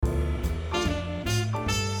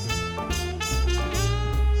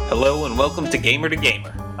Hello and welcome to Gamer to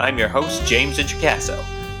Gamer. I'm your host, James Introcaso.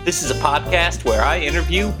 This is a podcast where I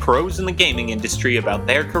interview pros in the gaming industry about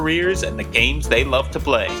their careers and the games they love to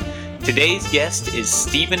play. Today's guest is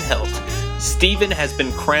Stephen Helt. Stephen has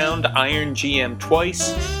been crowned Iron GM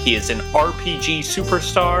twice. He is an RPG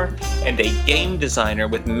superstar and a game designer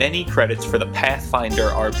with many credits for the Pathfinder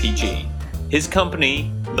RPG. His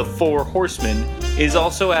company, The Four Horsemen, is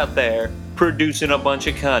also out there producing a bunch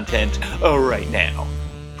of content right now.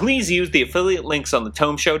 Please use the affiliate links on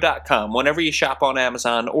thetomeshow.com whenever you shop on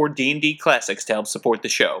Amazon or D&D Classics to help support the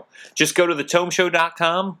show. Just go to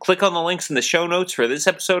thetomeshow.com, click on the links in the show notes for this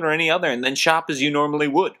episode or any other, and then shop as you normally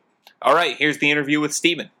would. All right, here's the interview with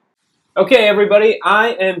Stephen. Okay, everybody,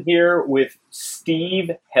 I am here with Steve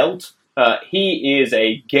Helt. He is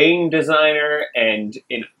a game designer and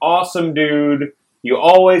an awesome dude. You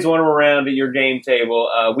always want him around at your game table.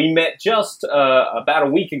 We met just about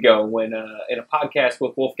a week ago when in a podcast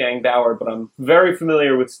with Wolfgang Bauer, but I'm very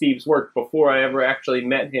familiar with Steve's work before I ever actually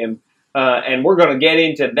met him. And we're going to get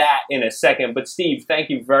into that in a second. But Steve,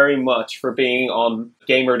 thank you very much for being on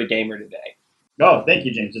Gamer to Gamer today. Oh, thank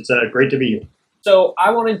you, James. It's great to be here. So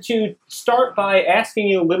I wanted to start by asking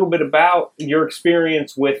you a little bit about your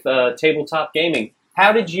experience with tabletop gaming.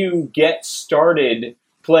 How did you get started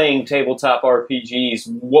playing tabletop RPGs?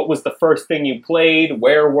 What was the first thing you played?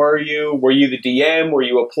 Where were you? Were you the DM? Were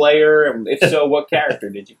you a player? And if so, what character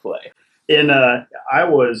did you play? I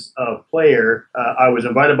was a player. I was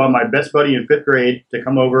invited by my best buddy in 5th grade to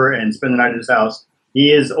come over and spend the night at his house.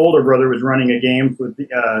 His older brother was running a game with the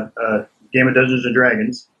game of Dungeons and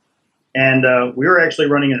Dragons. And we were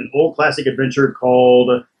actually running an old classic adventure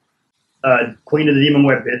called Queen of the Demon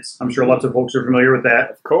Web Pits. I'm sure lots of folks are familiar with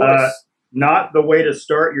that. Of course. Not the way to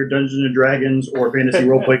start your Dungeons & Dragons or fantasy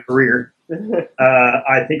roleplay career.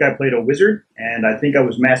 I think I played a wizard, and I think I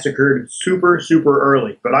was massacred super, super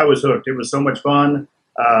early. But I was hooked. It was so much fun.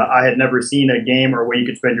 I had never seen a game or a way you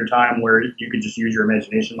could spend your time where you could just use your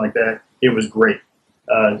imagination like that. It was great.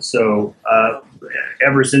 So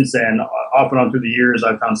ever since then, off and on through the years,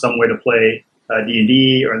 I've found some way to play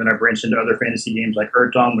D&D, or then I branched into other fantasy games like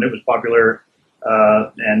Earthdawn when it was popular.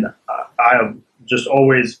 And I have just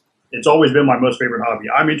always... It's always been my most favorite hobby.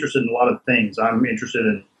 I'm interested in a lot of things. I'm interested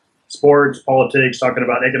in sports, politics, talking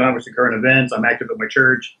about economics and current events. I'm active at my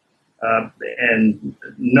church. And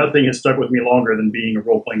nothing has stuck with me longer than being a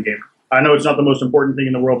role-playing gamer. I know it's not the most important thing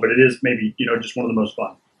in the world, but it is maybe, just one of the most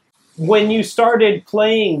fun. When you started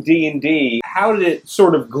playing D&D, how did it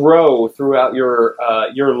sort of grow throughout your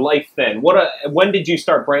life then? When did you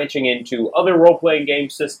start branching into other role-playing game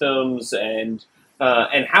systems, and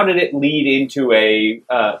how did it lead into a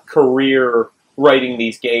career writing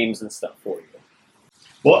these games and stuff for you?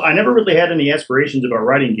 Well, I never really had any aspirations about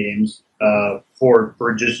writing games for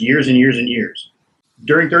just years and years and years.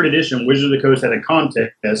 During 3rd edition, Wizards of the Coast had a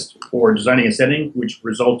contest for designing a setting, which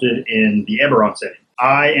resulted in the Eberron setting.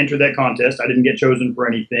 I entered that contest. I didn't get chosen for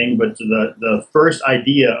anything, but the first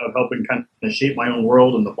idea of helping kind of shape my own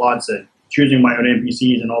world and the plots and choosing my own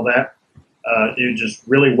NPCs and all that, it just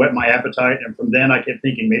really whet my appetite. And from then I kept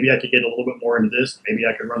thinking maybe I could get a little bit more into this. Maybe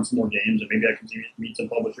I could run some more games, and maybe I could meet some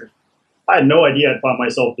publishers. I had no idea I'd find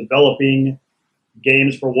myself developing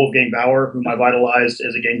games for Wolfgang Bauer, whom I've idolized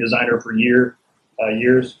as a game designer for years.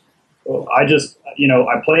 So I just,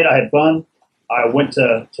 I played, I had fun. I went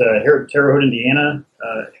to Terre Haute, Indiana,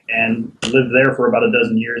 and lived there for about a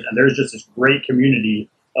dozen years. And there's just this great community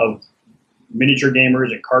of miniature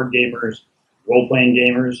gamers and card gamers, role-playing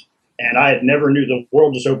gamers. And I had never knew, the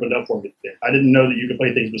world just opened up for me. I didn't know that you could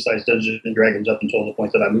play things besides Dungeons and Dragons up until the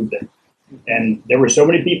point that I moved in. And there were so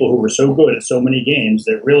many people who were so good at so many games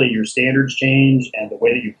that really your standards change, and the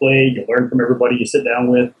way that you play, you learn from everybody you sit down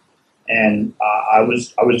with. And I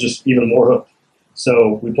was just even more hooked.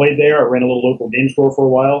 So we played there. I ran a little local game store for a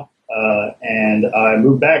while. And I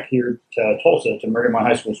moved back here to Tulsa to marry my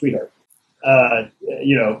high school sweetheart.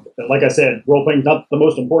 Like I said, role-playing is not the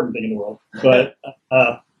most important thing in the world. But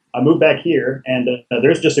I moved back here, and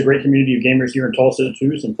there's just a great community of gamers here in Tulsa,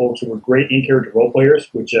 too. Some folks who are great in-character role players,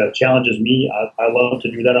 which challenges me. I love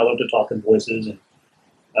to do that. I love to talk in voices, and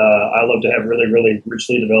I love to have really, really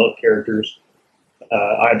richly developed characters.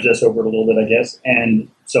 I obsess over it a little bit, I guess.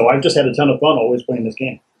 And so I've just had a ton of fun always playing this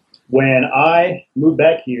game. When I moved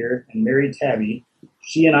back here and married Tabby,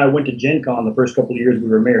 she and I went to Gen Con the first couple of years we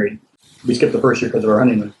were married. We skipped the first year because of our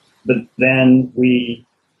honeymoon. But then we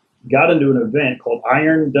got into an event called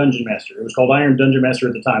Iron Dungeon Master. It was called Iron Dungeon Master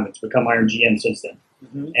at the time. It's become Iron GM since then.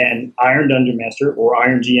 Mm-hmm. And Iron Dungeon Master, or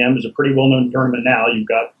Iron GM, is a pretty well-known tournament now. You've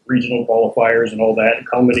got regional qualifiers and all that,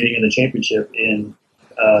 culminating in the championship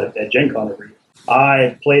at Gen Con every year.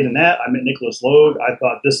 I played in that. I met Nicholas Logue. I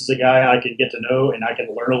thought this is a guy I can get to know, and I can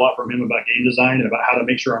learn a lot from him about game design and about how to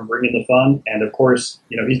make sure I'm bringing the fun. And of course,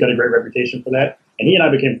 he's got a great reputation for that. And he and I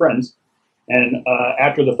became friends. And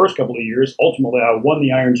after the first couple of years, ultimately, I won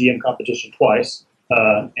the Iron GM competition twice.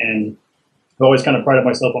 And I've always kind of prided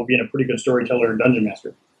myself on being a pretty good storyteller and dungeon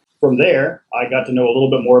master. From there, I got to know a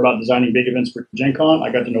little bit more about designing big events for Gen Con.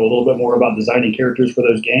 I got to know a little bit more about designing characters for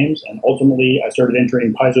those games. And ultimately, I started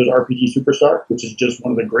entering Paizo's RPG Superstar, which is just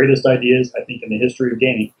one of the greatest ideas, I think, in the history of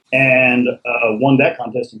gaming, and won that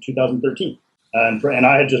contest in 2013. And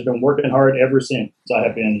I had just been working hard ever since. I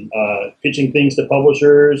have been pitching things to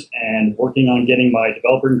publishers and working on getting my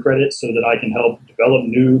developer credits so that I can help develop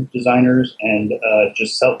new designers and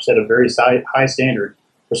just help set a very high standard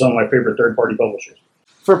for some of my favorite third-party publishers.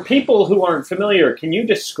 For people who aren't familiar, can you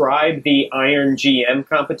describe the Iron GM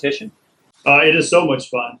competition? It is so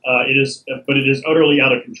much fun. But it is utterly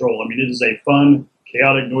out of control. I mean, it is a fun,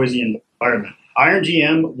 chaotic, noisy environment. Iron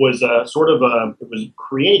GM was it was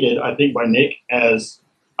created, I think, by Nick as,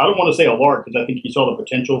 I don't want to say a lark, because I think he saw the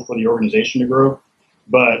potential for the organization to grow,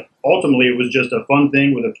 but ultimately it was just a fun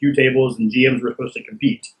thing with a few tables and GMs were supposed to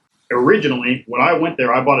compete. Originally, when I went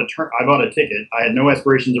there, I bought a ticket. I had no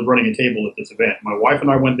aspirations of running a table at this event. My wife and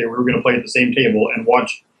I went there. We were going to play at the same table and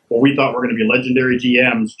watch what we thought were going to be legendary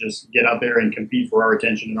GMs just get out there and compete for our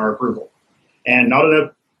attention and our approval. And not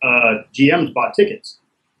enough GMs bought tickets.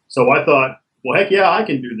 So I thought, well, heck yeah, I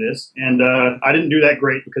can do this. And I didn't do that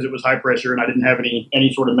great because it was high pressure and I didn't have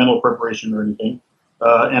any sort of mental preparation or anything.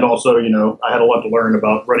 And also, I had a lot to learn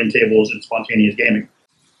about running tables and spontaneous gaming.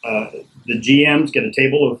 The GMs get a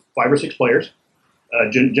table of 5 or 6 players,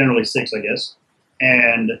 generally 6, I guess,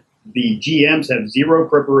 and the GMs have zero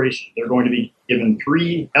preparation. They're going to be given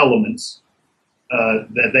 3 elements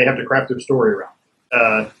that they have to craft their story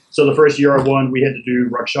around. So the first year I won, we had to do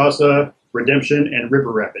Rakshasa, Redemption, and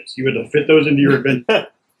River Rapids. You had to fit those into your adventure.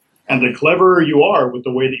 And the cleverer you are with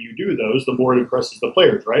the way that you do those, the more it impresses the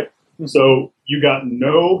players, right? So you got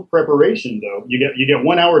no preparation, though. You get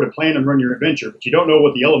 1 hour to plan and run your adventure, but you don't know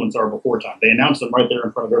what the elements are before time. They announce them right there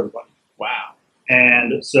in front of everybody. Wow.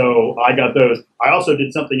 And so I got those. I also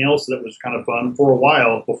did something else that was kind of fun for a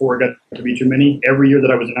while before it got to be too many. Every year that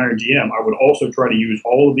I was in Iron GM, I would also try to use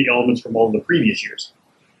all of the elements from all of the previous years.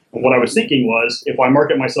 And what I was thinking was, if I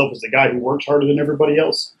market myself as the guy who works harder than everybody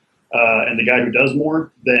else, and the guy who does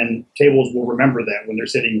more, then tables will remember that when they're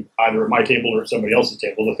sitting either at my table or at somebody else's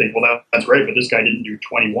table. They'll think, well, that's great, but this guy didn't do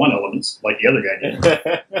 21 elements like the other guy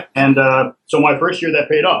did. And so my first year that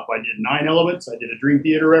paid off. I did 9 elements. I did a Dream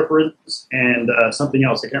Theater reference and something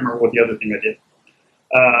else. I can't remember what the other thing I did.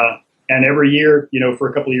 And every year, for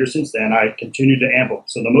a couple of years since then, I continued to amp them.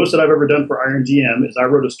 So the most that I've ever done for Iron GM is I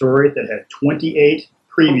wrote a story that had 28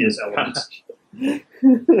 previous elements.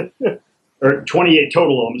 Or 28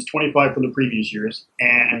 total elements, 25 from the previous years,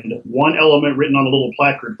 and 1 element written on a little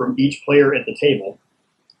placard from each player at the table.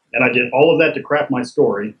 And I did all of that to craft my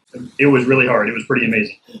story. It was really hard. It was pretty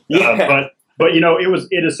amazing. Yeah. But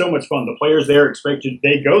it is so much fun. The players there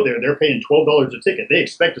they go there, they're paying $12 a ticket. They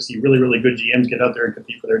expect to see really, really good GMs get out there and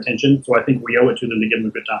compete for their attention. So I think we owe it to them to give them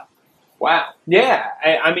a good time. Wow. Yeah.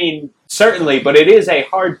 I mean, certainly, but it is a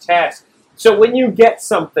hard task. So when you get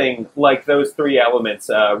something like those 3 elements,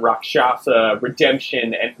 Rakshasa,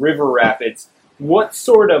 Redemption, and River Rapids, what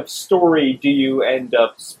sort of story do you end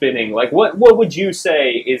up spinning? Like, what would you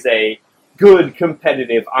say is a good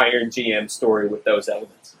competitive Iron GM story with those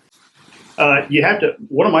elements? You have to.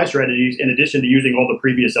 One of my strategies, in addition to using all the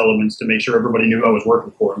previous elements to make sure everybody knew I was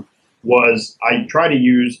working for them, was I try to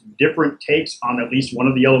use different takes on at least one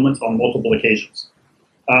of the elements on multiple occasions.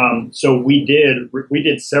 So we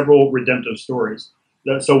did several redemptive stories.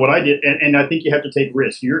 So what I did, and I think you have to take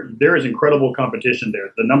risks. There is incredible competition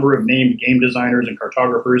there. The number of named game designers and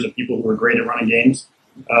cartographers and people who are great at running games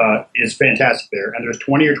is fantastic there. And there's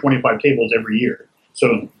 20 or 25 tables every year.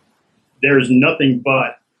 So there's nothing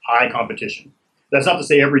but high competition. That's not to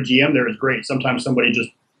say every GM there is great. Sometimes somebody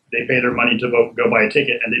they pay their money to go buy a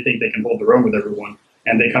ticket and they think they can hold their own with everyone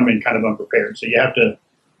and they come in kind of unprepared. So you have to,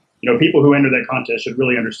 people who enter that contest should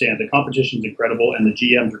really understand the competition is incredible and the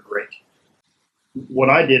GMs are great. What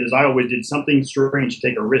I did is I always did something strange to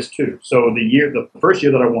take a risk too. So the first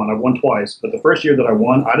year that I won twice, but the first year that I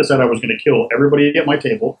won, I decided I was going to kill everybody at my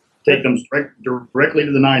table, take them directly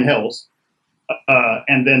to the 9 hells,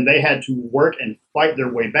 and then they had to work and fight their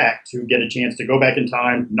way back to get a chance to go back in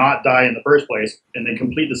time, not die in the first place, and then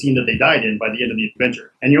complete the scene that they died in by the end of the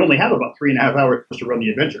adventure. And you only have about 3.5 hours to run the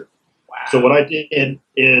adventure. So what I did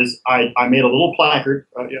is I made a little placard,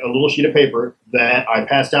 a little sheet of paper that I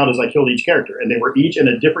passed out as I killed each character. And they were each in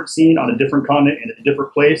a different scene on a different continent in a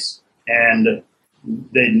different place. And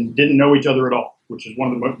They didn't know each other at all, which is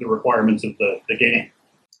one of the requirements of the game.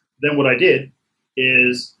 Then what I did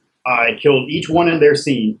is I killed each one in their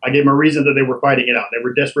scene. I gave them a reason that they were fighting it out. They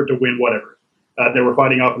were desperate to win whatever. They were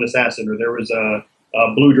fighting off an assassin, or there was a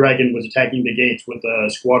blue dragon was attacking the gates with a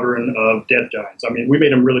squadron of death giants. I mean, we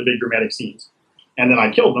made them really big dramatic scenes. And then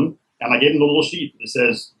I killed them, and I gave them a little sheet that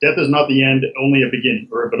says, "Death is not the end, only a beginning,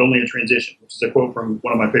 but only a transition," which is a quote from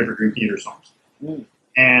one of my favorite Dream Theater songs. Mm.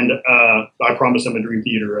 And I promised them a Dream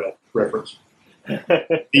Theater reference.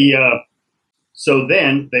 So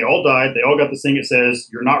then they all died. They all got this thing that says,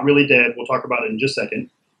 "You're not really dead." We'll talk about it in just a second.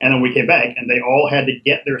 And then we came back, and they all had to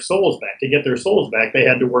get their souls back. To get their souls back, they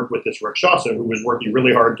had to work with this Rakshasa, who was working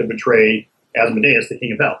really hard to betray Asmodeus, the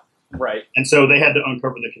king of hell. Right. And so they had to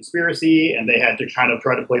uncover the conspiracy, and they had to kind of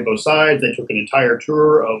try to play both sides. They took an entire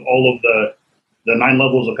tour of all of the 9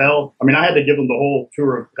 levels of hell. I mean, I had to give them the whole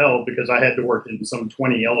tour of hell because I had to work in some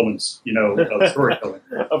 20 elements, of storytelling.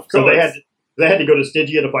 Of course. So they had to go to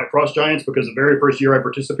Stygia to fight frost giants because the very first year I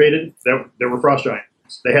participated, there were frost giants.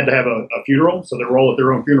 They had to have a funeral, so they were all at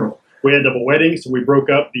their own funeral. We had to have a wedding, so we broke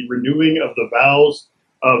up the renewing of the vows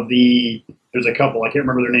of there's a couple, I can't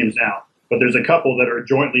remember their names now, but there's a couple that are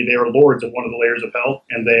they are lords of one of the layers of hell,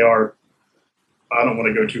 and they are, I don't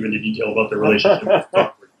want to go too into detail about their relationship.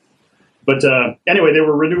 But anyway, they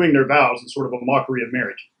were renewing their vows in sort of a mockery of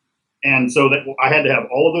marriage. And so that I had to have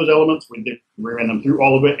all of those elements. We ran them through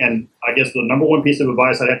all of it. And I guess the number one piece of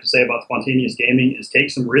advice I'd have to say about spontaneous gaming is take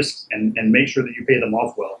some risks and make sure that you pay them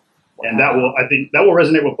off well. Wow. And I think that will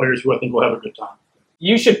resonate with players who I think will have a good time.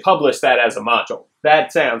 You should publish that as a module.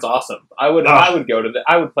 That sounds awesome. I would play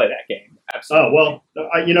that game. Absolutely.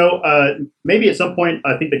 Maybe at some point,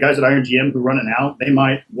 I think the guys at Iron GM who run it now, they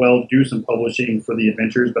might do some publishing for the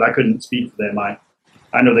adventures, but I couldn't speak for them. I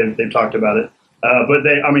know they've talked about it. But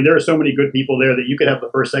there are so many good people there that you could have the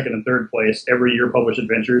first, second, and third place every year publish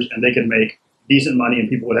adventures, and they can make decent money, and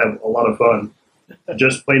people would have a lot of fun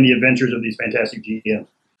just playing the adventures of these fantastic GMs.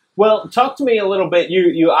 Well, talk to me a little bit.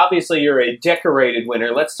 You obviously you're a decorated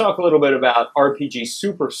winner. Let's talk a little bit about RPG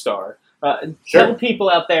Superstar. Sure. Tell people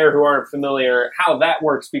out there who aren't familiar how that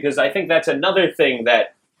works, because I think that's another thing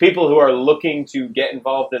that people who are looking to get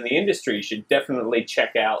involved in the industry should definitely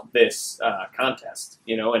check out this contest,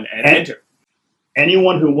 and enter.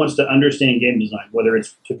 Anyone who wants to understand game design, whether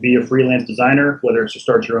it's to be a freelance designer, whether it's to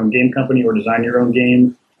start your own game company or design your own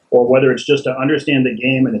game, or whether it's just to understand the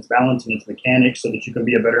game and its balance and its mechanics so that you can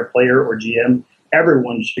be a better player or GM,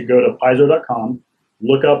 everyone should go to Paizo.com,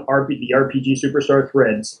 look up the RPG Superstar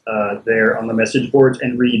threads there on the message boards,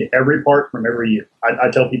 and read every part from every year. I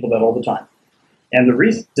tell people that all the time. And the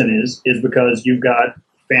reason is because you've got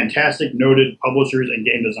fantastic noted publishers and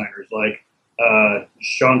game designers like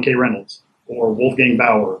Sean K. Reynolds, or Wolfgang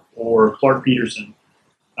Bauer, or Clark Peterson,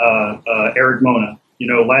 Eric Mona.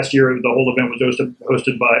 Last year the whole event was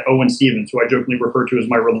hosted by Owen Stevens, who I jokingly refer to as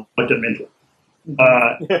my reluctant mentor.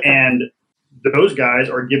 And those guys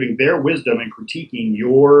are giving their wisdom and critiquing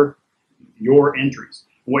your entries.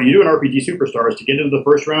 What you do in RPG Superstar is to get into the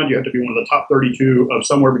first round, you have to be one of the top 32 of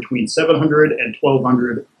somewhere between 700 and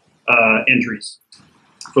 1,200 entries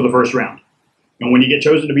for the first round. And when you get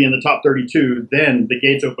chosen to be in the top 32, then the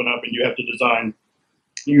gates open up and you have to design.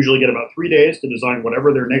 You usually get about 3 days to design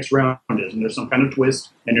whatever their next round is. And there's some kind of twist,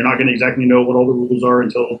 and you're not going to exactly know what all the rules are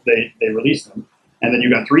until they release them. And then you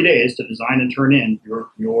got 3 days to design and turn in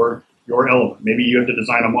your element. Maybe you have to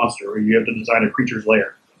design a monster, or you have to design a creature's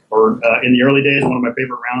lair. Or in the early days, one of my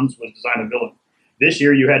favorite rounds was design a villain. This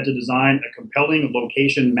year, you had to design a compelling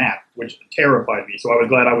location map, which terrified me. So I was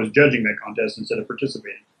glad I was judging that contest instead of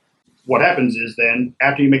participating. What happens is then,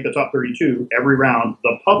 after you make the top 32, every round,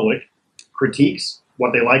 the public critiques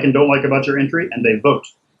what they like and don't like about your entry, and they vote.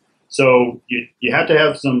 So you have to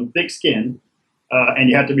have some thick skin, and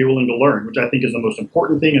you have to be willing to learn, which I think is the most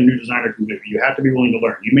important thing a new designer can do. You have to be willing to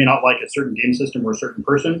learn. You may not like a certain game system or a certain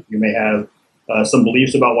person. You may have some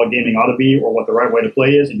beliefs about what gaming ought to be or what the right way to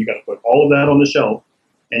play is, and you got to put all of that on the shelf,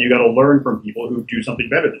 and you got to learn from people who do something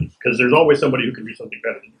better than you, because there's always somebody who can do something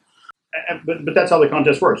better than you. But that's how the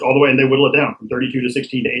contest works, all the way, and they whittle it down from 32 to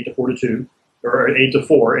 16 to 8 to 4 to 2, or 8 to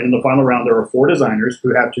 4, and in the final round there are 4 designers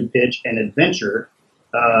who have to pitch an adventure,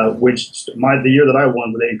 which the year that I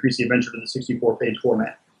won, they increased the adventure to the 64-page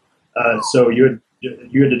format. So you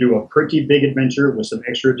had to do a pretty big adventure with some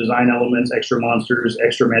extra design elements, extra monsters,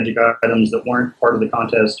 extra magic items that weren't part of the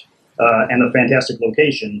contest, and a fantastic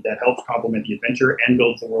location that helps complement the adventure and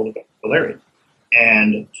builds the world of Valeria.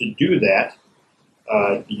 And to do that,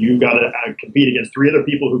 you've got to compete against 3 other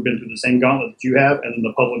people who've been through the same gauntlet that you have, and then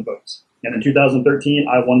the public votes. And in 2013,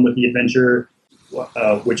 I won with the adventure,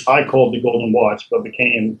 which I called the Golden Watch, but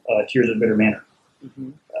became Tears of Bitter Manor.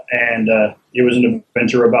 And it was an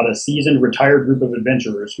adventure about a seasoned, retired group of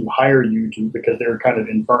adventurers who hire you to because they're kind of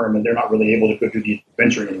infirm and they're not really able to go do the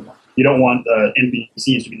adventuring anymore. You don't want the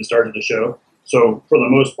NPCs to be the stars of the show. So for the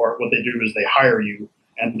most part, what they do is they hire you,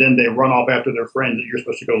 and then they run off after their friends that you're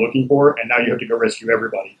supposed to go looking for, and now you have to go rescue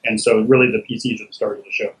everybody. And so really the PCs are the stars of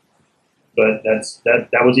the show. But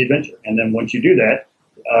that was the adventure. And then once you do that,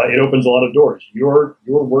 it opens a lot of doors. Your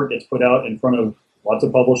work gets put out in front of lots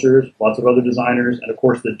of publishers, lots of other designers, and of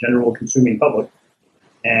course the general consuming public.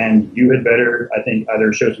 And you had better, I think,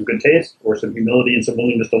 either show some good taste or some humility and some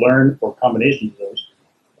willingness to learn, or combinations of those,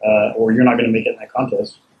 or you're not going to make it in that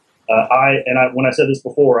contest. When I said this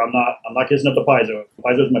before, I'm not kissing up to Paizo.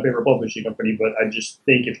 Paizo is my favorite publishing company, but I just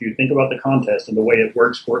think if you think about the contest and the way it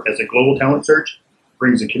works as a global talent search,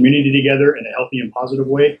 brings the community together in a healthy and positive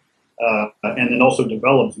way, and then also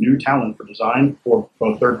develops new talent for design for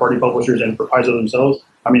both third-party publishers and for Paizo themselves.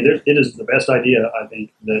 I mean, it is the best idea I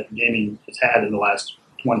think that gaming has had in the last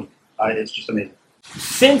 20. It's just amazing.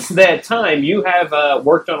 Since that time, you have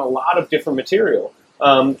worked on a lot of different material.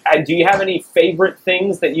 Do you have any favorite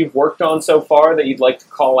things that you've worked on so far that you'd like to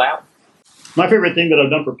call out? My favorite thing that I've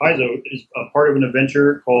done for Paizo is a part of an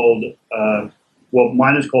adventure called,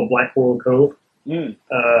 mine is called Black Coral Cove.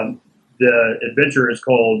 The adventure is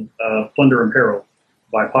called Plunder and Peril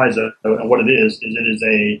by Paizo, and what it is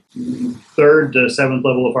a 3rd to 7th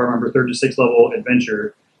level, if I remember, 3rd to 6th level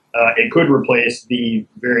adventure. It could replace the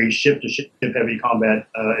very ship-to-ship heavy combat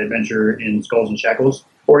adventure in Skulls and Shackles,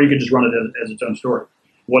 or you could just run it as its own story.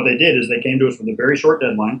 What they did is they came to us with a very short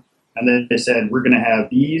deadline, and then they said, we're going to have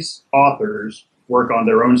these authors work on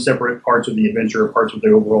their own separate parts of the adventure, parts of the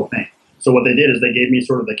overall thing. So what they did is they gave me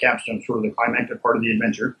sort of the capstone, sort of the climactic part of the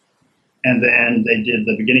adventure. And then they did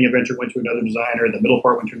the beginning adventure went to another designer, the middle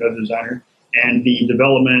part went to another designer, and the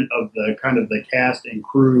development of the kind of the cast and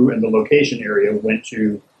crew and the location area went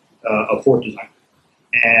to a 4th designer.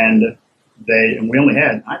 And we only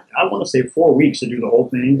had, I want to say 4 weeks to do the whole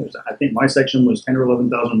thing. I think my section was 10 or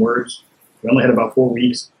 11,000 words. We only had about 4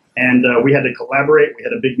 weeks. And we had to collaborate. We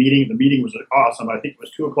had a big meeting. The meeting was awesome. I think it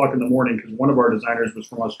was 2 o'clock in the morning because one of our designers was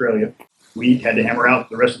from Australia. We had to hammer out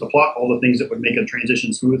the rest of the plot, all the things that would make a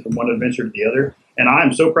transition smooth from one adventure to the other. And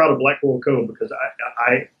I'm so proud of Black Coral Cove because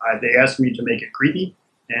they asked me to make it creepy,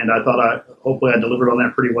 and I thought hopefully I delivered on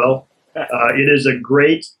that pretty well. It is a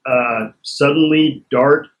great, suddenly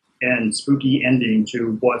dark and spooky ending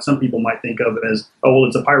to what some people might think of as, oh, well,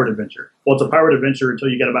 it's a pirate adventure. Well, it's a pirate adventure until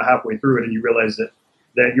you get about halfway through it and you realize that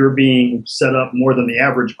you're being set up more than the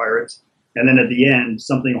average pirates. And then at the end,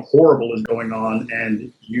 something horrible is going on,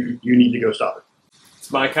 and you need to go stop it. It's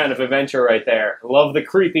my kind of adventure right there. Love the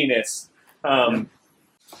creepiness. And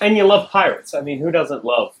you love pirates. I mean, who doesn't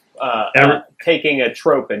love taking a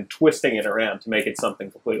trope and twisting it around to make it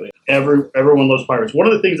something completely? Everyone loves pirates. One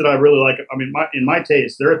of the things that I really like, I mean, in my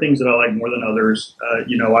taste, there are things that I like more than others.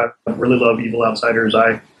 I really love Evil Outsiders.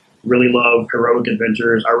 I really love heroic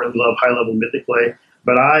adventures. I really love high-level mythic play.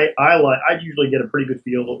 But I usually get a pretty good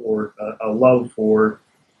feel or a love for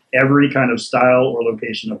every kind of style or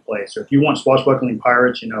location of play. So if you want swashbuckling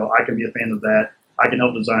pirates, I can be a fan of that. I can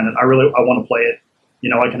help design it. I want to play it.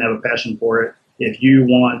 I can have a passion for it. If you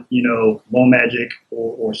want, low magic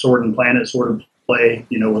or sword and planet sort of play,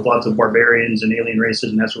 with lots of barbarians and alien races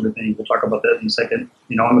and that sort of thing, we'll talk about that in a second.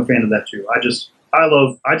 I'm a fan of that too. I just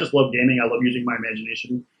love gaming. I love using my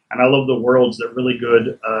imagination, and I love the worlds that really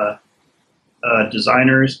good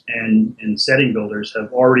designers and setting builders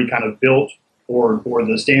have already kind of built, or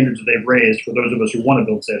the standards that they've raised for those of us who want to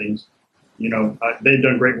build settings. They've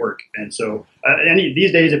done great work. And so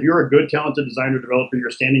these days, if you're a good, talented designer developer,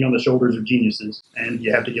 you're standing on the shoulders of geniuses, and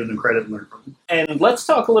you have to give them credit and learn from them. And let's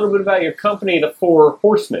talk a little bit about your company, the Four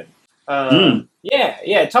Horsemen.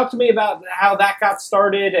 Yeah. Talk to me about how that got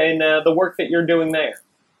started and the work that you're doing there.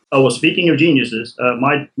 Oh, well, speaking of geniuses,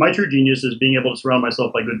 my true genius is being able to surround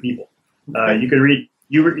myself by good people. You can read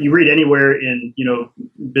you read anywhere in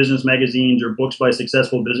business magazines or books by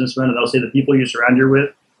successful businessmen, and they'll say the people you surround you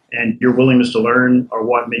with and your willingness to learn are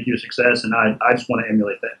what make you a success. And I just want to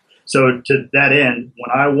emulate that. So to that end,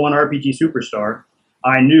 when I won RPG Superstar,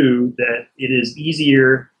 I knew that it is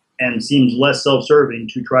easier and seems less self-serving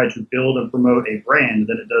to try to build and promote a brand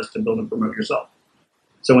than it does to build and promote yourself.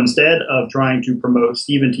 So instead of trying to promote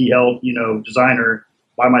Stephen T. Helt, designer,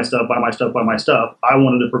 buy my stuff, I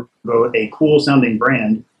wanted to promote a cool sounding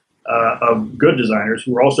brand of good designers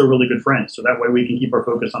who are also really good friends. So that way we can keep our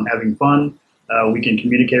focus on having fun. We can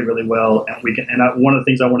communicate really well, and one of the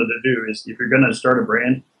things I wanted to do is, if you're going to start a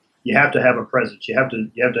brand, you have to have a presence. You have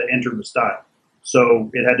to enter with style. So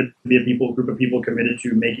it had to be a group of people committed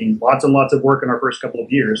to making lots and lots of work in our first couple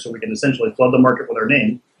of years so we can essentially flood the market with our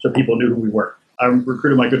name so people knew who we were. I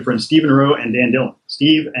recruited my good friends Stephen Rowe and Dan Dillon.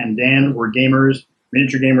 Steve and Dan were gamers,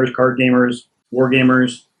 miniature gamers, card gamers, war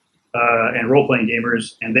gamers, and role-playing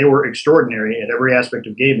gamers, and they were extraordinary at every aspect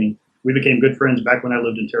of gaming. We became good friends back when I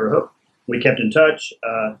lived in Terre Haute. We kept in touch.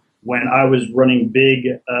 When I was running big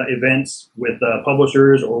events with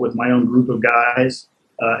publishers or with my own group of guys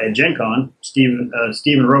at Gen Con,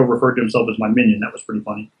 Stephen Rowe referred to himself as my minion. That was pretty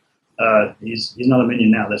funny. He's not a minion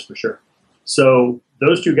now, that's for sure. So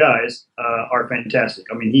those two guys are fantastic.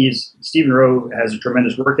 I mean, Stephen Rowe has a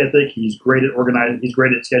tremendous work ethic. He's great at organizing. He's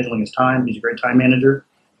great at scheduling his time. He's a great time manager.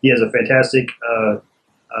 He has a fantastic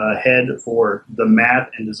head for the math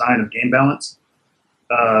and design of game balance,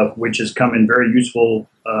 which has come in very useful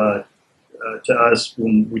to us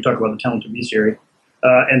when we talk about the Talented Bestiary.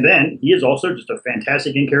 And then he is also just a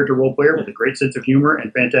fantastic in-character role player with a great sense of humor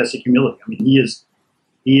and fantastic humility. I mean, he is.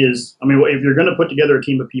 I mean, if you're going to put together a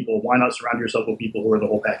team of people, why not surround yourself with people who are the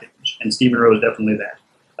whole package? And Stephen Rowe is definitely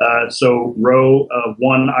that. So Rowe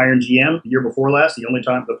won Iron GM the year before last.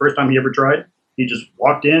 The first time he ever tried, he just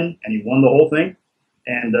walked in and he won the whole thing,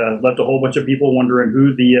 and left a whole bunch of people wondering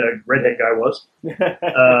who the redhead guy was.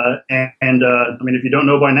 I mean, if you don't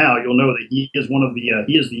know by now, you'll know that he is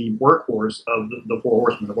he is the workhorse of the Four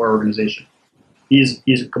Horsemen of our organization. He's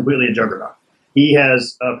completely a juggernaut. He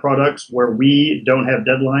has products where we don't have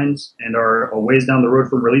deadlines and are a ways down the road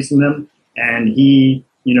from releasing them. And he,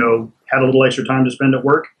 had a little extra time to spend at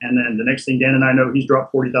work. And then the next thing Dan and I know, he's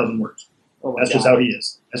dropped 40,000 words. That's just how he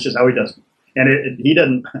is. That's just how he does it.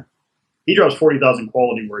 And he drops 40,000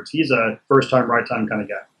 quality words. He's a first time, right time kind of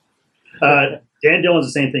guy. Dan Dillon's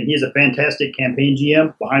the same thing. He is a fantastic campaign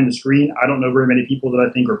GM behind the screen. I don't know very many people that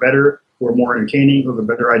I think are better, who are more entertaining, who have a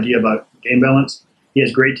better idea about game balance. He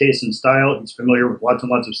has great taste and style. He's familiar with lots and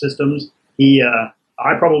lots of systems.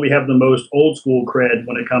 I probably have the most old school cred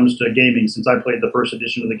when it comes to gaming since I played the first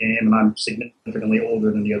edition of the game, and I'm significantly older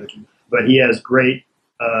than the other two. But he has great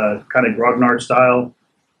kind of grognard style,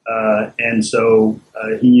 and so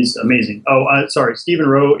he's amazing. Sorry, Stephen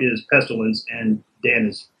Rowe is Pestilence, and Dan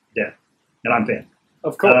is Death, and I'm Fan.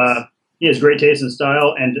 Of course. He has great taste and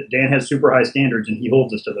style, and Dan has super high standards, and he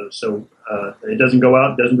holds us to those. So it doesn't go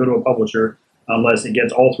out, doesn't go to a publisher, unless it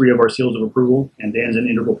gets all three of our seals of approval, and Dan's an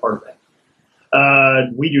integral part of that.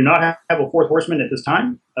 We do not have a fourth horseman at this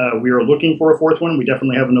time. We are looking for a fourth one. We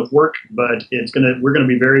definitely have enough work, but we're gonna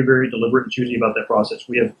be very, very deliberate and choosy about that process.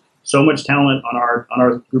 We have so much talent on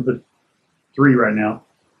our group of three right now,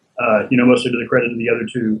 mostly to the credit of the other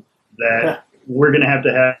two, that we're gonna have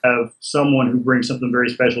to have someone who brings something very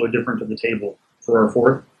special or different to the table for our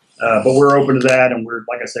fourth. But we're open to that, and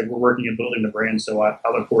like I said, we're working and building the brand, so I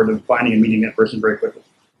look forward to finding and meeting that person very quickly.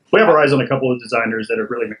 We have our eyes on a couple of designers that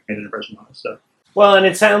have really made an impression on us. So. Well, and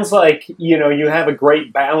it sounds like, you have a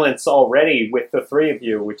great balance already with the three of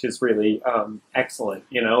you, which is really excellent,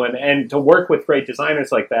 and to work with great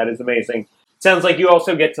designers like that is amazing. It sounds like you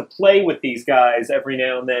also get to play with these guys every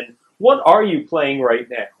now and then. What are you playing right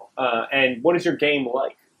now, and what is your game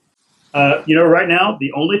like? Right now,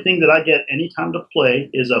 the only thing that I get any time to play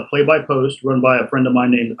is a play-by-post run by a friend of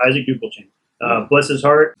mine named Isaac Duplechain. Bless his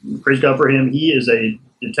heart, praise God for him. He is a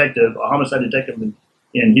detective, a homicide detective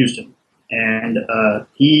in Houston. And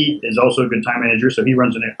he is also a good time manager, so he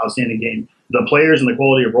runs an outstanding game. The players and the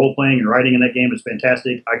quality of role-playing and writing in that game is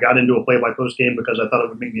fantastic. I got into a play-by-post game because I thought it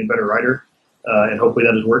would make me a better writer, and hopefully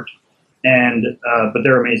that has worked. But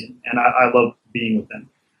they're amazing, and I love being with them.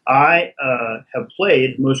 I have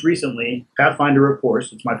played, most recently, Pathfinder, of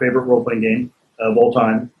course. It's my favorite role-playing game of all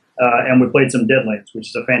time. And we played some Deadlands, which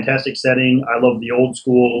is a fantastic setting. I love the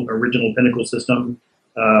old-school original Pinnacle system.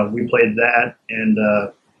 We played that,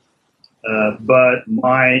 but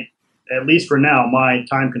at least for now, my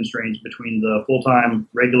time constraints between the full-time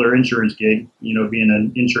regular insurance gig, being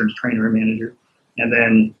an insurance trainer and manager, and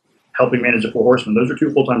then helping manage the Four Horsemen, those are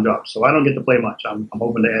two full-time jobs. So I don't get to play much. I'm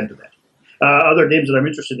hoping to add to that. Other games that I'm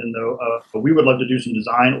interested in, though, we would love to do some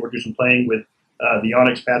design or do some playing with the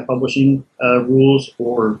Onyx Path Publishing rules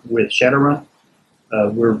or with Shadowrun.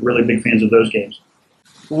 We're really big fans of those games.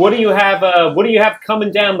 What do you have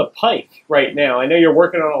coming down the pike right now? I know you're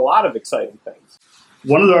working on a lot of exciting things.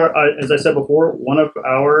 One of as I said before, one of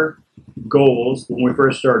our goals when we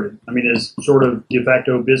first started, as sort of de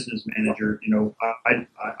facto business manager,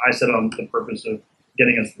 I set on the purpose of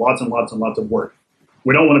getting us lots and lots and lots of work.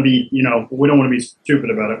 We don't want to be, stupid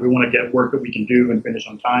about it. We want to get work that we can do and finish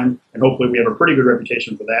on time, and hopefully we have a pretty good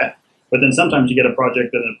reputation for that. But then sometimes you get a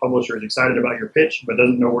project that a publisher is excited about your pitch, but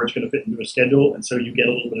doesn't know where it's going to fit into a schedule, and so you get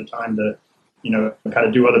a little bit of time to kind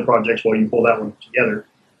of do other projects while you pull that one together.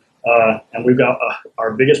 And we've got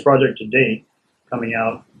our biggest project to date coming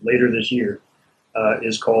out later this year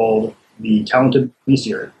is called the Talented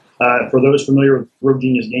Bestiary. For those familiar with Rogue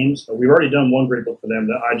Genius Games, we've already done one great book for them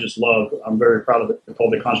that I just love. I'm very proud of it. It's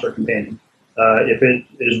called The Construct Companion. If it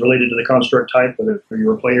is related to the construct type, whether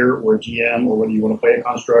you're a player or a GM, or whether you want to play a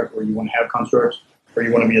construct or you want to have constructs, or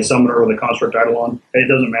you want to be a summoner with a construct Eidolon, it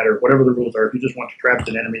doesn't matter. Whatever the rules are, if you just want to trap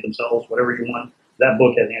an enemy themselves, whatever you want, that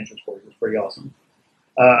book has answers for you. It's pretty awesome.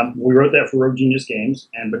 We wrote that for Rogue Genius Games,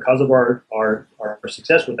 and because of our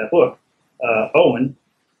success with that book, Owen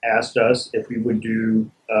asked us if we would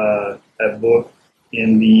do a book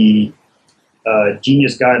in the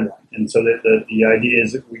Genius Guideline. And so the idea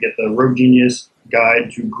is that we get the Rogue Genius Guide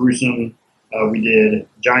to Gruesome. We did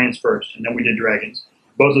Giants first, and then we did Dragons.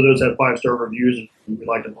 Both of those have 5-star reviews, and we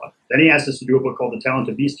liked them a lot. Then he asked us to do a book called The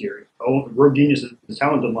Talented Bestiary. Rogue Genius' the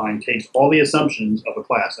Talented line takes all the assumptions of a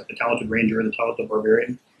class, like the Talented Ranger, the Talented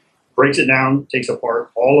Barbarian, breaks it down, takes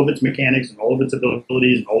apart all of its mechanics and all of its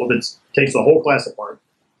abilities, and takes the whole class apart,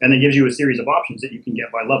 and then gives you a series of options that you can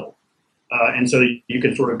get by level. And so you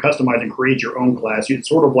can sort of customize and create your own class. It's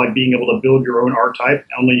sort of like being able to build your own archetype,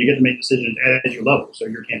 only you get to make decisions as you level. So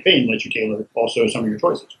your campaign lets you tailor also some of your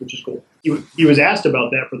choices, which is cool. He was asked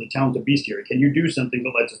about that for the Talented Bestiary. Can you do something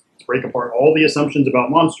that lets us break apart all the assumptions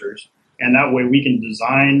about monsters, and that way we can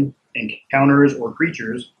design encounters or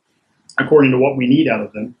creatures according to what we need out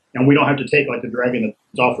of them, and we don't have to take like the dragon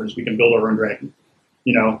that offers. We can build our own dragon.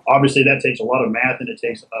 Obviously that takes a lot of math, and it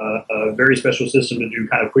takes a very special system to do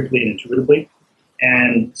kind of quickly and intuitively.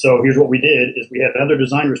 And so here's what we did is we had other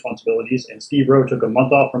design responsibilities, and Steve Rowe took a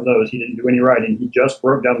month off from those. He didn't do any writing. He just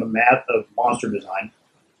broke down the math of monster design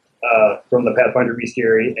from the Pathfinder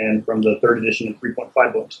Bestiary and from the 3rd edition and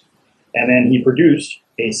 3.5 books. And then he produced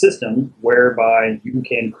a system whereby you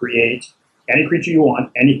can create any creature you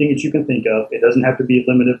want, anything that you can think of. It doesn't have to be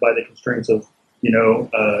limited by the constraints of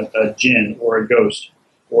a djinn or a ghost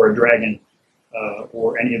or a dragon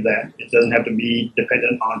or any of that. It doesn't have to be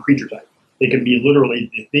dependent on creature type. It can be literally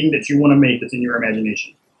the thing that you want to make that's in your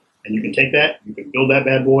imagination. And you can take that, you can build that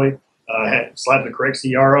bad boy, slap the correct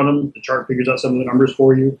CR on him, the chart figures out some of the numbers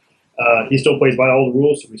for you. He still plays by all the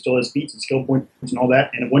rules, so he still has feats and skill points and all that.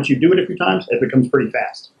 And once you do it a few times, it becomes pretty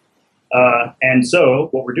fast. And so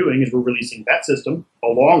what we're doing is we're releasing that system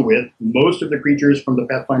along with most of the creatures from the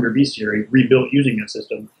Pathfinder Bestiary rebuilt using that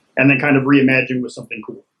system, and then kind of reimagined with something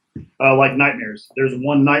cool. Like nightmares. There's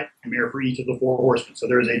one nightmare for each of the 4 horsemen. So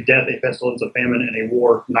there's a death, a pestilence, a famine, and a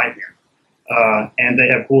war nightmare. And they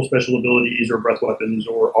have cool special abilities or breath weapons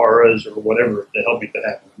or auras or whatever to help make that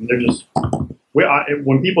happen. I mean, they're just...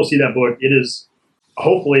 when people see that book, it is...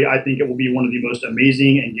 Hopefully, I think it will be one of the most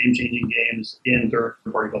amazing and game-changing games in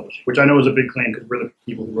third-party publishing, which I know is a big claim because we're the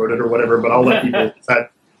people who wrote it or whatever, but I'll let people decide.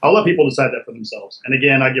 I'll let people decide that for themselves. And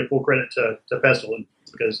again, I give full credit to Pestilence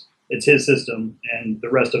because it's his system, and the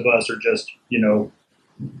rest of us are just,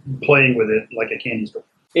 playing with it like a candy store.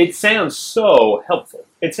 It sounds so helpful.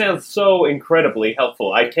 It sounds so incredibly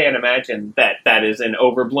helpful. I can't imagine that is an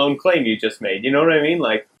overblown claim you just made. You know what I mean?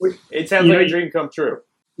 Like, it sounds like a dream come true.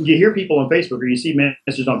 You hear people on Facebook, or you see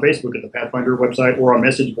messages on Facebook at the Pathfinder website or on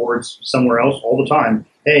message boards somewhere else all the time.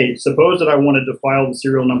 Hey, suppose that I wanted to file the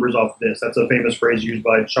serial numbers off this. That's a famous phrase used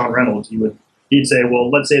by Sean Reynolds. He'd say, well,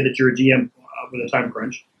 let's say that you're a GM with a time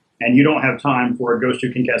crunch, and you don't have time for a ghost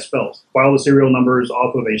who can cast spells. File the serial numbers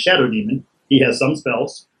off of a shadow demon. He has some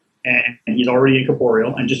spells, and he's already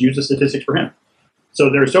incorporeal, and just use the statistics for him. So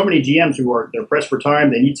there are so many GMs who they're pressed for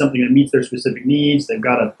time. They need something that meets their specific needs. They've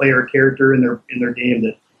got a player character in their game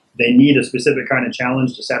that they need a specific kind of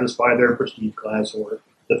challenge to satisfy their prestige class, or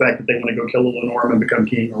the fact that they want to go kill a Lenorm and become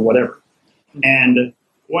king, or whatever. And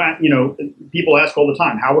people ask all the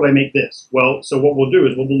time, how would I make this? Well, so what we'll do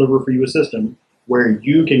is we'll deliver for you a system where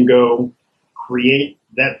you can go create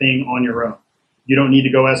that thing on your own. You don't need to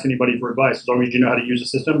go ask anybody for advice. As long as you know how to use the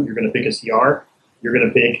system, you're going to pick a CR, you're going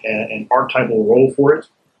to pick an archetypal role for it,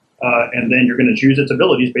 and then you're going to choose its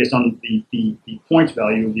abilities based on the points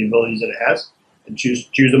value of the abilities that it has, and choose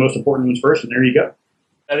the most important ones first, and there you go.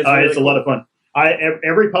 That is really it's a lot of fun.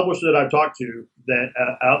 Every publisher that I've talked to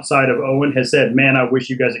that outside of Owen has said, man, I wish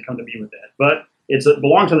you guys had come to me with that. But it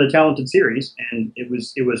belongs on the Talented series, and it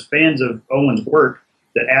was fans of Owen's work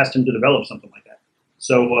that asked him to develop something like that.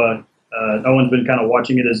 So Owen's been kind of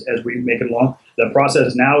watching it as we make it along. The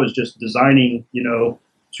process now is just designing,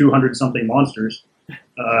 200-something monsters.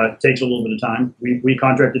 Takes a little bit of time. We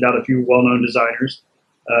contracted out a few well-known designers.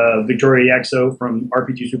 Victoria Yaxo from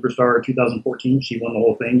RPG Superstar 2014. She won the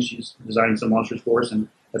whole thing. She's designing some monsters for us, and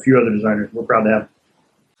a few other designers. We're proud to have.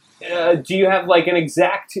 Do you have like an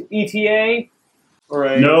exact ETA?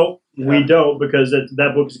 No, we don't, because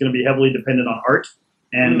that book is going to be heavily dependent on art.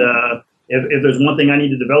 And if there's one thing I need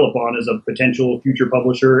to develop on as a potential future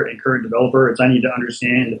publisher and current developer, it's I need to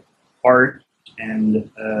understand art and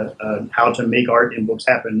how to make art in books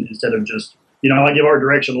happen instead of just, I give art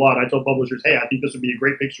direction a lot. I tell publishers, hey, I think this would be a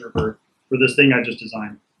great picture for this thing I just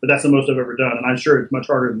designed. But that's the most I've ever done, and I'm sure it's much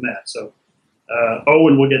harder than that. So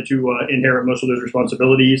Owen will get to inherit most of those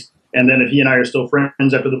responsibilities, and then if he and I are still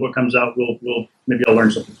friends after the book comes out, we'll maybe I'll learn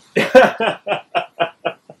something.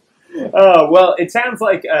 Well, it sounds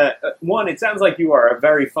like it sounds like you are a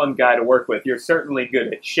very fun guy to work with. You're certainly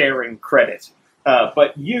good at sharing credit,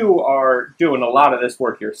 but you are doing a lot of this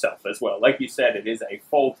work yourself as well. Like you said, it is a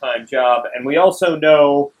full-time job, and we also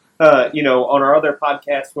know. On our other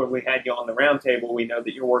podcast where we had you on the roundtable, we know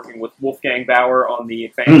that you're working with Wolfgang Bauer on the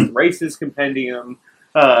Advanced Races Compendium,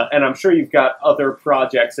 and I'm sure you've got other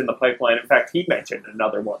projects in the pipeline. In fact, he mentioned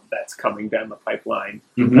another one that's coming down the pipeline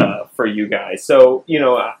for you guys. So,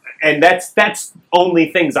 and that's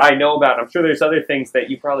only things I know about. I'm sure there's other things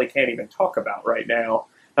that you probably can't even talk about right now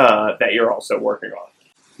that you're also working on.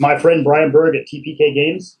 My friend Brian Berg at TPK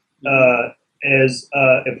Games has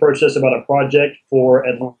approached us about a project for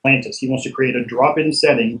Atlantis. He wants to create a drop-in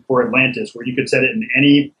setting for Atlantis where you could set it in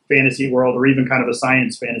any fantasy world or even kind of a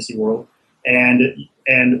science fantasy world.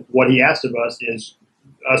 And what he asked of us is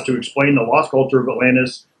us to explain the lost culture of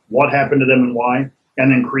Atlantis, what happened to them and why,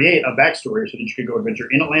 and then create a backstory so that you could go adventure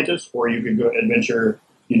in Atlantis or you could go adventure,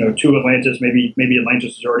 to Atlantis. Maybe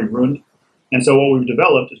Atlantis is already ruined. And so what we've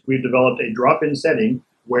developed is a drop-in setting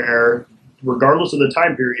where regardless of the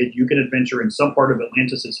time period, you can adventure in some part of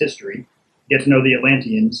Atlantis' history, get to know the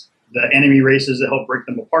Atlanteans, the enemy races that helped break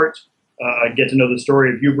them apart, get to know the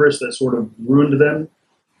story of hubris that sort of ruined them.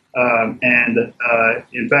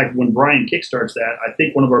 In fact, when Brian kickstarts that, I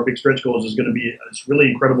think one of our big stretch goals is going to be this really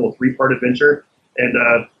incredible 3-part adventure. And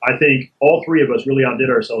I think all three of us really outdid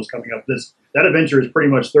ourselves coming up. That adventure is pretty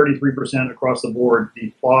much 33% across the board, the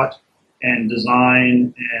plot and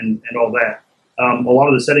design and all that. A lot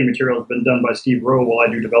of the setting material has been done by Steve Rowe while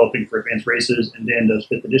I do developing for Advanced Races, and Dan does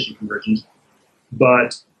 5th edition conversions.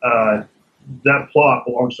 But that plot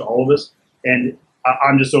belongs to all of us, and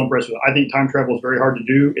I'm just so impressed with it. I think time travel is very hard to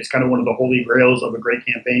do. It's kind of one of the holy grails of a great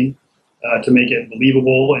campaign to make it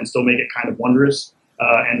believable and still make it kind of wondrous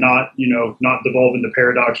and not devolve into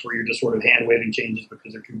paradox where you're just sort of hand-waving changes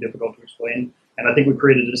because they're too difficult to explain. And I think we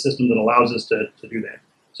created a system that allows us to do that.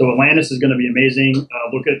 So Atlantis is going to be amazing.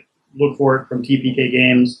 Look for it from TPK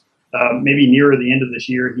Games, maybe nearer the end of this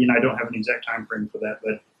year. He and I don't have an exact time frame for that,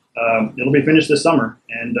 but it'll be finished this summer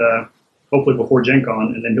and hopefully before Gen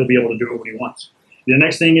Con, and then he'll be able to do it when he wants. The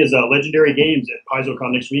next thing is Legendary Games at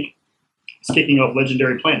PaizoCon next week. It's kicking off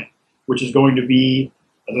Legendary Planet, which is going to be,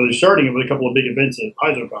 although they're starting it with a couple of big events at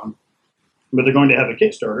PaizoCon, but they're going to have a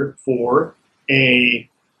Kickstarter for a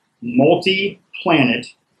multi-planet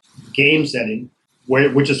game setting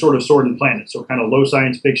which is sort of Sword and Planet, so kind of low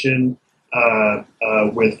science fiction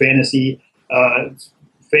with fantasy.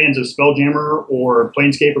 Fans of Spelljammer or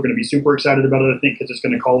Planescape are going to be super excited about it, I think, because it's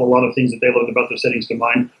going to call a lot of things that they loved about the settings to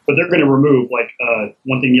mind. But they're going to remove,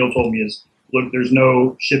 one thing Neil told me is, look, there's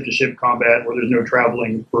no ship-to-ship combat or there's no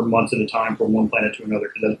traveling for months at a time from one planet to another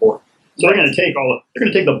because that's boring. So they're going to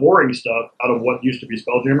take the boring stuff out of what used to be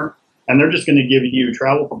Spelljammer, and they're just going to give you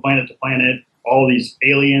travel from planet to planet, all these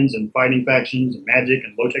aliens and fighting factions and magic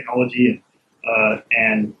and low technology,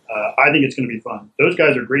 and I think it's going to be fun. Those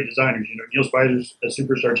guys are great designers. Neil Spicer's a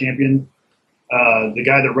superstar champion. The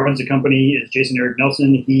guy that runs the company is Jason Eric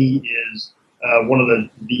Nelson. He is one of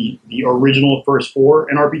the original first 4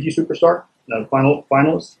 NRPG Superstar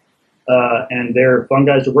finalists. And they're fun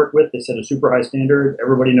guys to work with. They set a super high standard.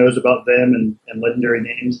 Everybody knows about them and Legendary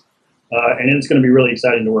Games. And it's going to be really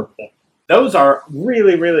exciting to work with them. Those are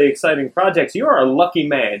really, really exciting projects. You are a lucky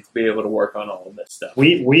man to be able to work on all of this stuff.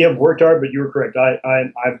 We have worked hard, but you were correct.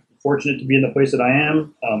 I'm fortunate to be in the place that I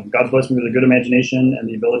am. God's blessed me with a good imagination and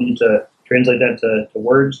the ability to translate that to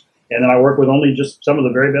words. And then I work with only just some of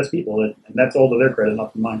the very best people, and that's all to their credit,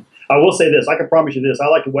 not to mine. I will say this. I can promise you this. I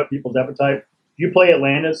like to whet people's appetite. If you play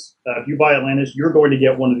Atlantis, if you buy Atlantis, you're going to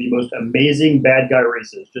get one of the most amazing bad guy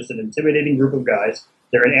races, just an intimidating group of guys.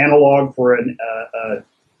 They're an analog for an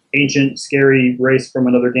ancient, scary race from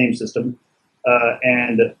another game system,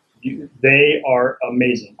 and they are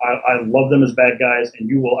amazing. I love them as bad guys, and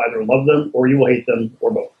you will either love them or you will hate them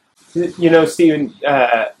or both. Stephen,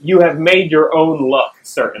 you have made your own luck,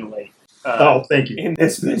 certainly. Thank you. In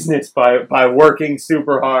this business by working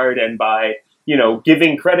super hard and by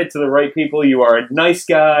giving credit to the right people. You are a nice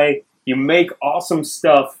guy. You make awesome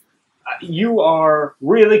stuff. you are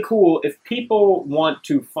really cool. If people want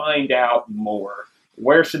to find out more,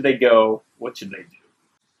 where should they go? What should they do?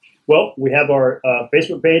 Well, we have our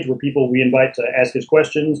Facebook page where we invite to ask us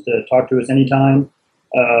questions, to talk to us anytime.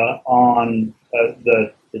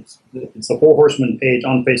 It's the Four Horsemen page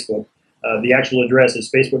on Facebook. The actual address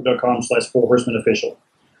is facebook.com/4horsemenofficial.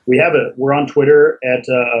 We're on Twitter at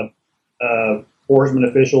 4Horsemen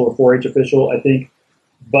Official or 4H Official, I think.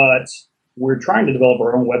 But we're trying to develop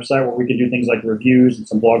our own website where we can do things like reviews and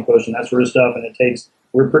some blog posts and that sort of stuff. And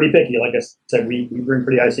we're pretty picky. Like I said, we bring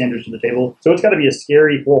pretty high standards to the table. So it's got to be a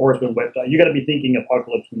scary Four Horsemen website. You got to be thinking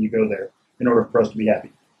apocalypse when you go there in order for us to be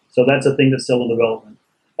happy. So that's a thing that's still in development.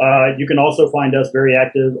 You can also find us very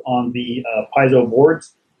active on the Paizo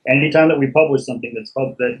boards. Anytime that we publish something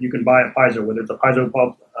that you can buy at Paizo, whether it's a Paizo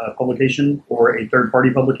publication or a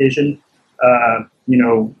third-party publication,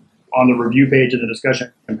 on the review page and the discussion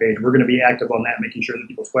page, we're going to be active on that, making sure that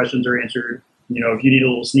people's questions are answered. If you need a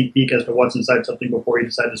little sneak peek as to what's inside something before you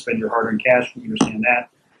decide to spend your hard-earned cash, we understand that.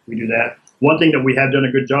 We do that. One thing that we have done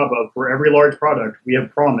a good job of, for every large product we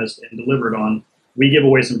have promised and delivered on, we give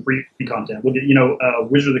away some free content.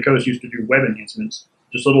 Wizard of the Coast used to do web enhancements,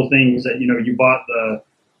 just little things that, you bought the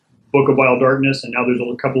Book of Wild Darkness, and now there's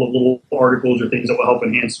a couple of little articles or things that will help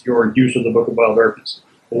enhance your use of the Book of Wild Darkness.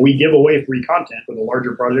 Well, we give away free content for the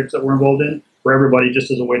larger projects that we're involved in for everybody, just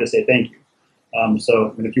as a way to say thank you.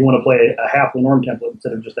 If you want to play a half Lenorm template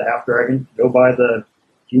instead of just a half dragon, go buy the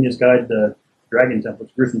Genius Guide to Dragon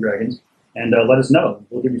templates, Gruesome Dragons, and let us know.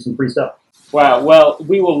 We'll give you some free stuff. Wow. Well,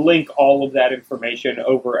 we will link all of that information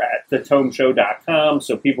over at thetomeshow.com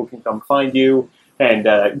so people can come find you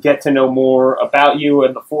and get to know more about you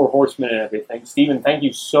and the Four Horsemen and everything. Stephen, thank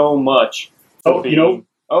you so much. Oh,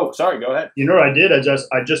 sorry. Go ahead. You know what I did? I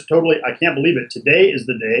can't believe it. Today is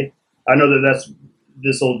the day. I know that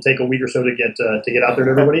this will take a week or so to get out there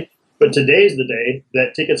to everybody, but today is the day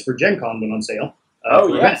that tickets for Gen Con went on sale.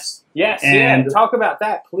 Yes. And talk about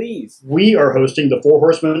that, please. We are hosting the Four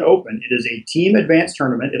Horsemen Open. It is a team advanced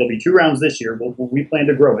tournament. It'll be 2 rounds this year. We plan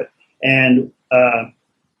to grow it, and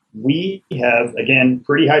we have, again,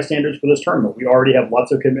 pretty high standards for this tournament. We already have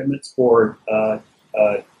lots of commitments for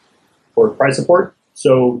prize support.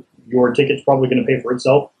 So your ticket's probably going to pay for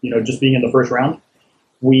itself, just being in the first round.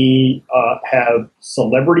 We have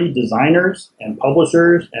celebrity designers and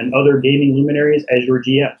publishers and other gaming luminaries as your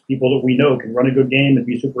GMs, people that we know can run a good game and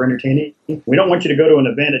be super entertaining. We don't want you to go to an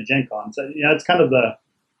event at Gen Con. So, it's kind of the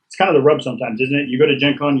rub sometimes, isn't it? You go to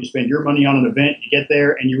Gen Con, you spend your money on an event, you get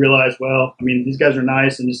there, and you realize, well, these guys are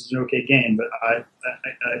nice and this is an okay game, but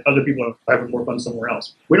other people are having more fun somewhere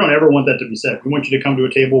else. We don't ever want that to be said. We want you to come to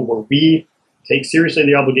a table where we take seriously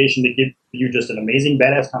the obligation to give you just an amazing,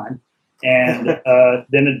 badass time, and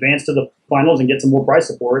then advance to the finals and get some more prize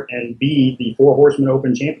support and be the Four Horsemen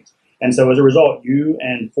Open champions. And so as a result, you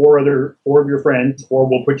and four of your friends, or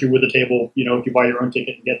we'll put you with a table, if you buy your own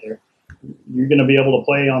ticket and get there, you're going to be able to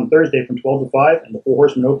play on Thursday from 12 to 5 in the Four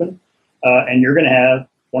Horsemen Open, and you're going to have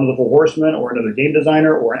one of the Four Horsemen or another game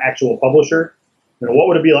designer or an actual publisher. What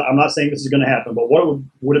would it be like? I'm not saying this is going to happen, but what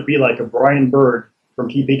would it be like if Brian Bird from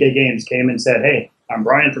TPK Games came and said, "Hey, I'm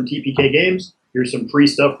Brian from TPK Games. Here's some free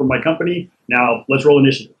stuff from my company. Now let's roll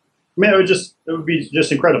initiative." It would be just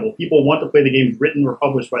incredible. People want to play the games written or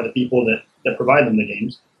published by the people that provide them the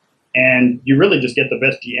games, and you really just get the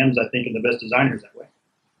best GMs, I think, and the best designers that way.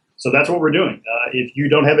 So that's what we're doing. If you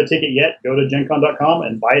don't have a ticket yet, go to GenCon.com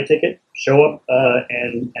and buy a ticket. Show up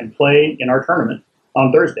and play in our tournament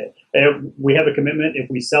on Thursday. We have a commitment. If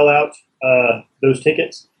we sell out those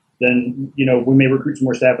tickets, then we may recruit some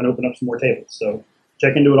more staff and open up some more tables. So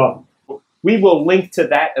check into it often. We will link to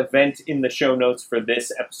that event in the show notes for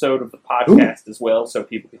this episode of the podcast as well, so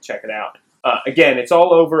people can check it out. Again, it's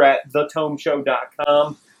all over at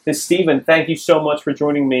thetomeshow.com. And Stephen, thank you so much for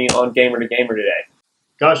joining me on Gamer to Gamer today.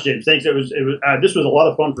 Gosh, James, thanks. This was a lot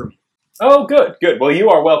of fun for me. Oh, good. Well, you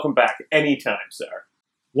are welcome back anytime, sir.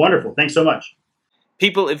 Wonderful. Thanks so much.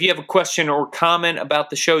 People, if you have a question or comment about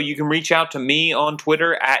the show, you can reach out to me on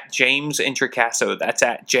Twitter at James Introcaso. That's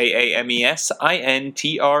at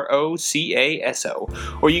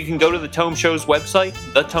JamesIntrocaso. Or you can go to the Tome Show's website,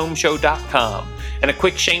 thetomeshow.com. And a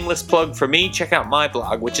quick shameless plug for me, check out my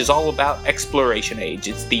blog, which is all about Exploration Age.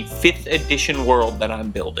 It's the 5th edition world that I'm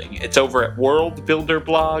building. It's over at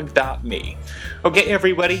worldbuilderblog.me. Okay,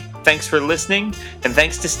 everybody, thanks for listening, and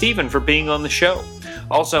thanks to Stephen for being on the show.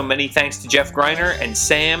 Also, many thanks to Jeff Greiner and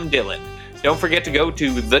Sam Dillon. Don't forget to go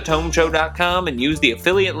to thetomeshow.com and use the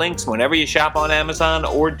affiliate links whenever you shop on Amazon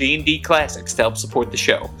or D&D Classics to help support the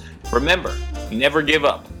show. Remember, never give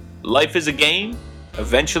up. Life is a game.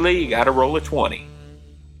 Eventually, you gotta roll a 20.